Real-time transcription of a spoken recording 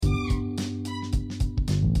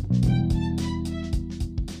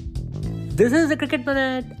This is the Cricket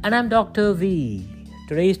Minute and I'm Dr. V.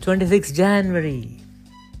 Today is 26 January.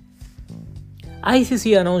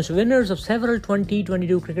 ICC announced winners of several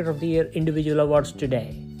 2022 Cricket of the Year individual awards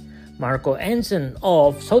today. Marco Anson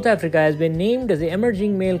of South Africa has been named as the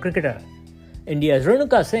emerging male cricketer. India's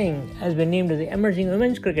Renuka Singh has been named as the emerging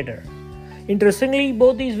women's cricketer. Interestingly,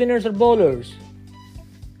 both these winners are bowlers.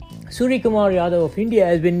 Suryakumar Yadav of India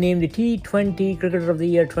has been named the T20 Cricketer of the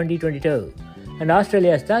Year 2022. And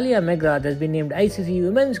Australia's Talia Megrath has been named ICC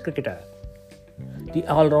Women's Cricketer. The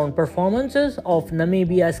all-round performances of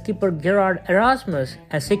Namibia skipper Gerard Erasmus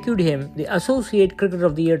has secured him the Associate Cricketer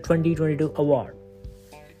of the Year 2022 award.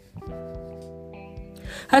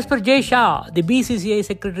 As per Jay Shah, the BCCI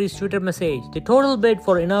Secretary's Twitter message, the total bid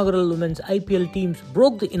for inaugural women's IPL teams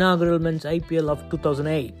broke the inaugural men's IPL of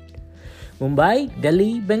 2008. Mumbai,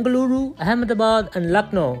 Delhi, Bengaluru, Ahmedabad and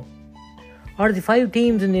Lucknow are the 5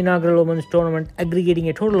 teams in the inaugural women's tournament, aggregating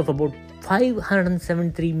a total of about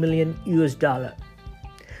 $573 million.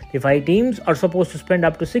 The 5 teams are supposed to spend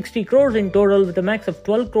up to 60 crores in total, with a max of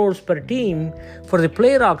 12 crores per team for the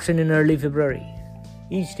player auction in early February.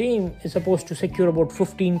 Each team is supposed to secure about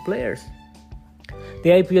 15 players. The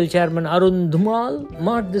IPL chairman Arun Dhumal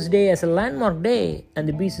marked this day as a landmark day, and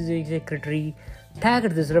the BCCI secretary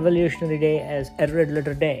tagged this revolutionary day as a red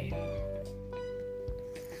letter day.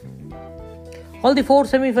 All the 4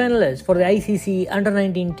 semi-finalists for the ICC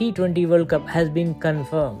Under-19 T20 World Cup has been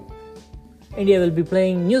confirmed. India will be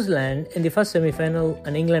playing New Zealand in the first semi-final,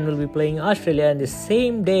 and England will be playing Australia in the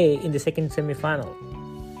same day in the second semi-final.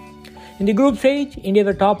 In the group stage, India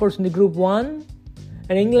were toppers in the Group 1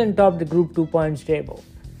 and England topped the Group 2 points table.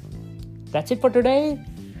 That's it for today.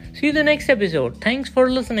 See you in the next episode. Thanks for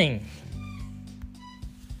listening.